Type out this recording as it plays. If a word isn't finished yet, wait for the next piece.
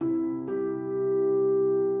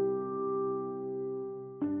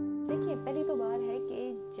देखिए, पहली तो बात है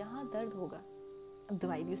कि जहाँ दर्द होगा अब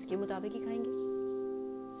दवाई भी उसके मुताबिक ही खाएंगे।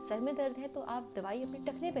 सर में दर्द है तो आप दवाई अपने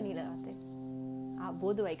टखने पे नहीं लगाते, आप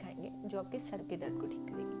वो दवाई खाएंगे जो आपके सर के दर्द को ठीक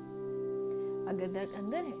करेगी। अगर दर्द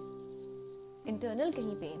अंदर है, इंटरनल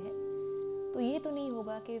कहीं पेन है, तो ये तो नहीं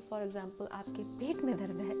होगा कि फॉर एग्जांपल आपके पेट में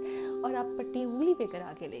दर्द है और आप पट्टी उंगली पे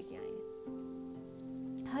करा के लेके आए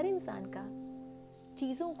हैं। हर इंसान का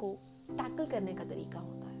चीज़ों को टैकल करने का तरीका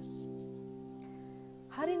होता है।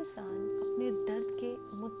 हर इंसान अपने दर्द के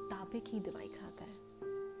मुताबिक ही दवाई खाता है।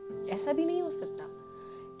 ऐसा भी नहीं हो सकता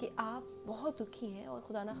कि आप बहुत दुखी हैं और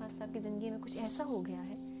खुदा ना खास्ता आपकी ज़िंदगी में कुछ ऐसा हो गया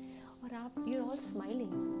है और आप यू आर ऑल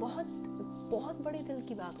स्माइलिंग। बहुत बहुत बड़े दिल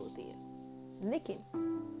की बात होती है। लेकिन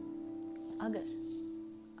अगर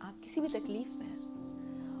आप किसी भी तकलीफ में हैं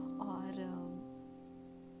और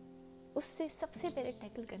उससे सबसे पहले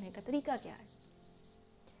टैकल करने का तरीका क्या है,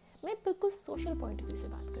 मैं बिल्कुल सोशल पॉइंट ऑफ व्यू से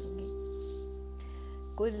बात करूंगी।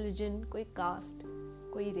 कोई रिलीजन, कोई कास्ट,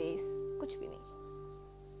 कोई रेस, कुछ भी नहीं।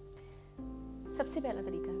 सबसे पहला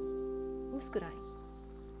तरीका है मुस्कुराएं।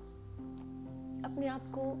 अपने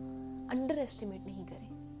आप को अंडर एस्टिमेट नहीं करें।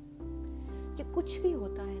 ये कुछ भी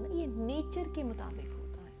होता है ना, ये नेचर के मुताबिक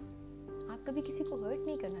होता है। आप कभी किसी को हर्ट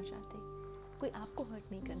नहीं करना चाहते, कोई आपको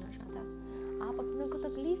हर्ट नहीं करना चाहता, आप अपनों को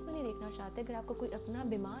तकलीफ में नहीं देखना चाहते। अगर आपका कोई अपना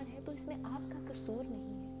बीमार है तो इसमें आपका कसूर नहीं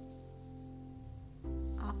है।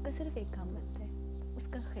 आपका सिर्फ एक काम बनता है,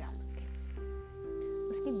 उसका ख्याल रखें,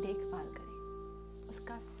 उसकी देखभाल करें,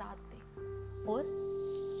 उसका साथ दें और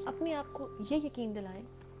अपने आप को ये यकीन दिलाएं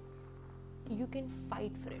कि you can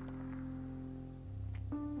fight for it.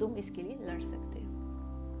 तुम इसके लिए लड़ सकते हो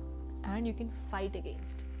and you can fight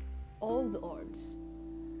against all the odds.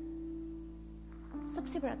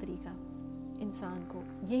 सबसे बड़ा तरीका इंसान को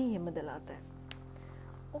यही हिम्मत दिलाता है।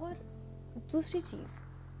 और दूसरी चीज,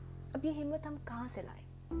 अब ये हिम्मत हम कहाँ से लाएं?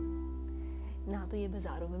 ना तो ये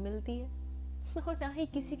बाजारों में मिलती है और ना ही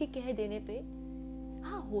किसी के कह देने पे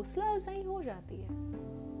हाँ हौसला अफजाई हो जाती है,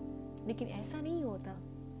 लेकिन ऐसा नहीं होता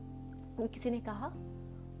कि किसी ने कहा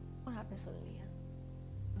और आपने सुन लिया।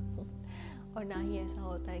 और ना ही ऐसा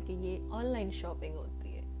होता है कि ये ऑनलाइन शॉपिंग होती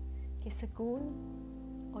है कि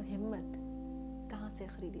सुकून और हिम्मत कहाँ से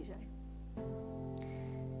खरीदी जाए।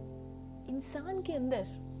 इंसान के अंदर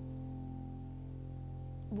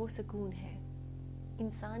वो सुकून है,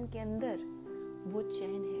 इंसान के अंदर वो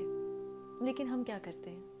चैन है, लेकिन हम क्या करते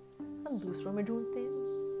हैं? हम दूसरों में ढूंढते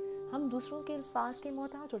हैं, हम दूसरों के अल्फाज के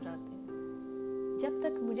मोहताज हो जाते हैं। जब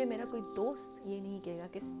तक मुझे मेरा कोई दोस्त ये नहीं कहेगा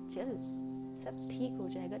कि चल सब ठीक हो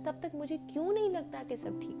जाएगा, तब तक मुझे क्यों नहीं लगता कि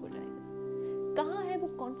सब ठीक हो जाएगा। कहाँ है वो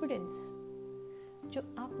कॉन्फिडेंस जो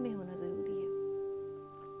आप में होना जरूरी है?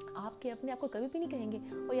 आपके अपने आपको कभी भी नहीं कहेंगे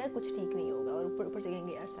और यार कुछ ठीक नहीं होगा और ऊपर ऊपर से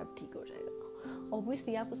कहेंगे यार सब ठीक हो जाएगा।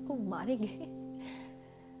 ऑब्वियसली आप उसको मारेंगे।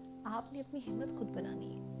 आपने अपनी हिम्मत खुद बनानी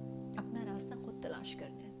है, अपना रास्ता खुद तलाश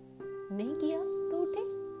करना है। नहीं किया तो उठे,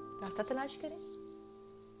 रास्ता तलाश करें।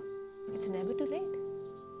 It's never too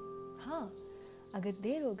late. हाँ, अगर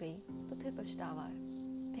देर हो गई तो फिर पछतावा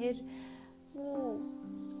है, फिर वो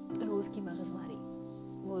रोज की मगजमारी,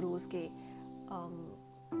 वो रोज के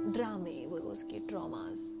ड्रामे, वो रोज के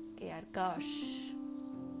ट्रॉमास के यार काश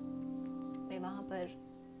मैं वहां पर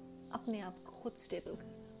अपने आप को खुद स्टेबल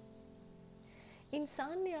करना।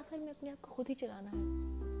 इंसान ने आखिर में अपने आप को खुद ही चलाना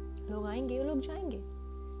है। लोग आएंगे और लोग जाएंगे,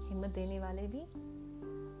 हिम्मत देने वाले भी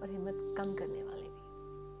और हिम्मत कम करने वाले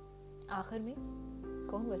भी। आखिर में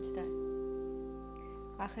कौन बचता है?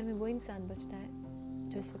 आखिर में वो इंसान बचता है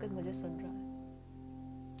जो इस वक्त मुझे सुन रहा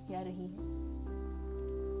है या रही है।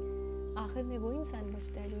 आखिर में वो इंसान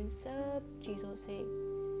बचता है जो इन सब चीज़ों से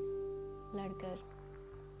लड़कर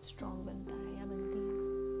स्ट्रॉन्ग बनता है या बनती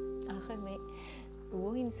है। आखिर में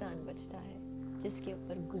वो इंसान बचता है जिसके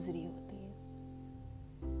ऊपर गुजरी होती है।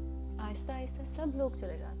 आहिस्ता आहिस्ता सब लोग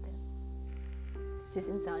चले जाते हैं। जिस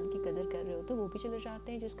इंसान की कदर कर रहे होते हैं वो भी चले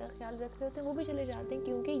जाते हैं, जिसका ख्याल रख रहे होते हैं वो भी चले जाते हैं,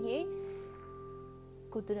 क्योंकि ये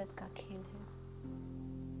कुदरत का खेल है।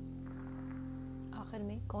 आखिर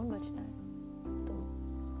में कौन बचता है?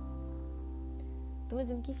 तुम्हें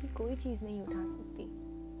जिंदगी की कोई चीज नहीं उठा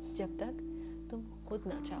सकती जब तक तुम खुद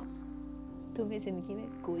ना चाहो। तुम्हें जिंदगी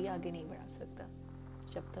में कोई आगे नहीं बढ़ा सकता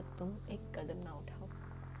जब तक तुम एक कदम ना उठाओ।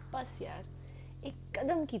 बस यार एक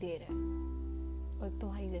कदम की देर है और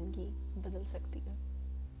तुम्हारी जिंदगी बदल सकती है।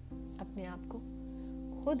 अपने आप को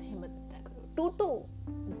खुद हिम्मत पैदा करो। टूटो,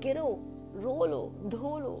 गिरो, रो लो,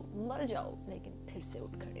 धो लो, मर जाओ, लेकिन फिर से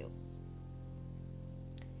उठ खड़े हो।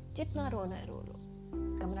 जितना रोना है रो लो,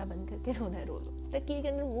 कमरा बंद करके रोना है रो लो, तकिए के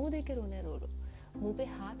अंदर मुंह दे के रोना है रो लो, मुंह पे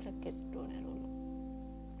हाथ रख के रोना है रो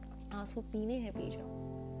लो, आंसू पीने हैं पी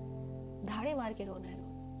जाओ, धाड़े मार के रोना है रो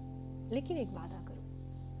लो। लेकिन एक वादा करो,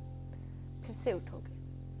 फिर से उठोगे,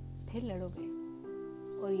 फिर लड़ोगे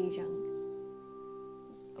और ये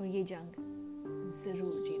जंग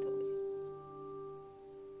जरूर जीतोगे।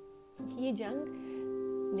 ये जंग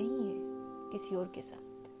नहीं है किसी और के साथ,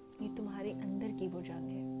 ये तुम्हारे अंदर की वो जंग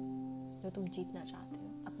है जो तुम जीतना चाहते हो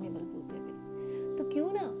अपने बलबूते पे। तो क्यों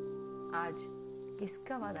ना आज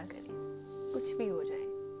किसका वादा करें, कुछ भी हो जाए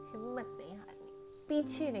हिम्मत नहीं हारनी,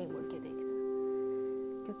 पीछे नहीं मुड़ के देखना,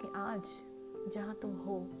 क्योंकि आज जहाँ तुम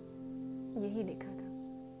हो यही लिखा था।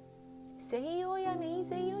 सही हो या नहीं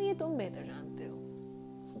सही हो ये तुम बेहतर जानते हो,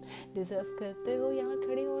 डिजर्व करते हो यहाँ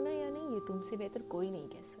खड़े होना या नहीं ये तुमसे बेहतर कोई नहीं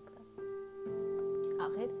कह सकता।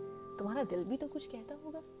 आखिर तुम्हारा दिल भी तो कुछ कहता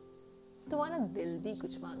होगा, तुम्हारा दिल भी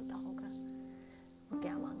कुछ मांगता होगा। वो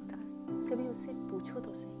क्या मांगता है कभी उससे पूछो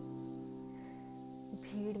तो सही।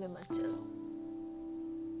 भीड़ में मत चलो,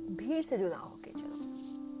 भीड़ से जुदा होके चलो,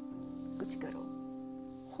 कुछ करो,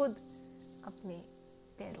 खुद अपने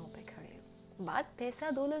पैरों पे खड़े हो। बात पैसा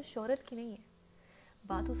दौलत शोहरत की नहीं है,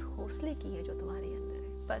 बात उस हौसले की है जो तुम्हारे अंदर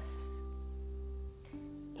है। बस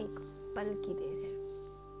एक पल की देर है,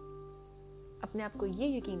 अपने आप को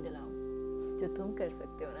ये यकीन दिलाओ जो तुम कर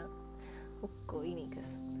सकते हो ना वो कोई नहीं कर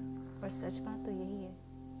सकता। और सच बात तो यही है,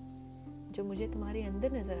 जो मुझे तुम्हारे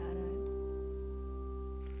अंदर नजर आ रहा है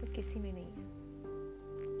वो किसी में नहीं है।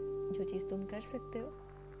 जो चीज़ तुम कर सकते हो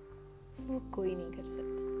वो कोई नहीं कर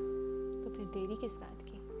सकता, तो फिर देरी किस बात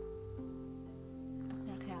की।